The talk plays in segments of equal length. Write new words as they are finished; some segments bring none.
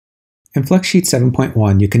In Flech Sheet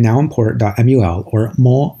 7.1, you can now import .mul or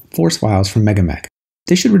mul force files from MegaMech.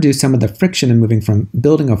 This should reduce some of the friction in moving from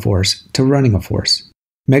building a force to running a force.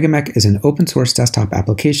 MegaMech is an open-source desktop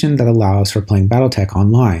application that allows for playing BattleTech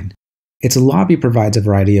online. Its lobby provides a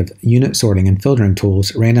variety of unit sorting and filtering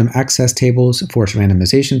tools, random access tables, force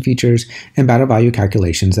randomization features, and battle value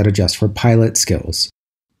calculations that adjust for pilot skills.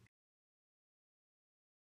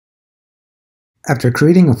 After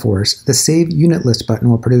creating a force, the Save Unit List button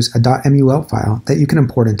will produce a .mul file that you can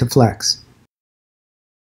import into Flechs.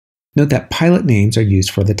 Note that pilot names are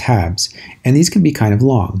used for the tabs, and these can be kind of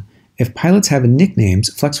long. If pilots have nicknames,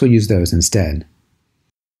 Flechs will use those instead.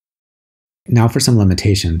 Now for some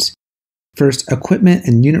limitations. First, equipment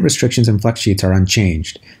and unit restrictions in Flech Sheets are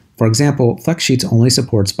unchanged. For example, Flech Sheets only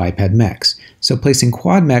supports biped mechs, so placing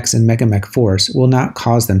quad mechs in MegaMech Force will not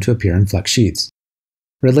cause them to appear in Flech Sheets.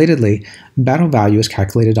 Relatedly, battle value is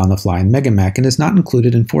calculated on the fly in MegaMech and is not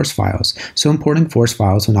included in force files, so importing force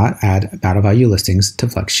files will not add battle value listings to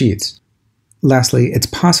Flech Sheets. Lastly, it's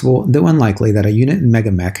possible, though unlikely, that a unit in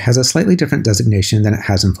MegaMech has a slightly different designation than it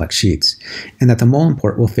has in Flech Sheets, and that the mul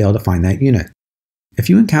import will fail to find that unit. If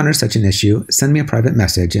you encounter such an issue, send me a private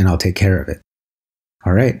message and I'll take care of it.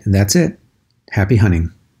 Alright, that's it. Happy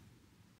hunting.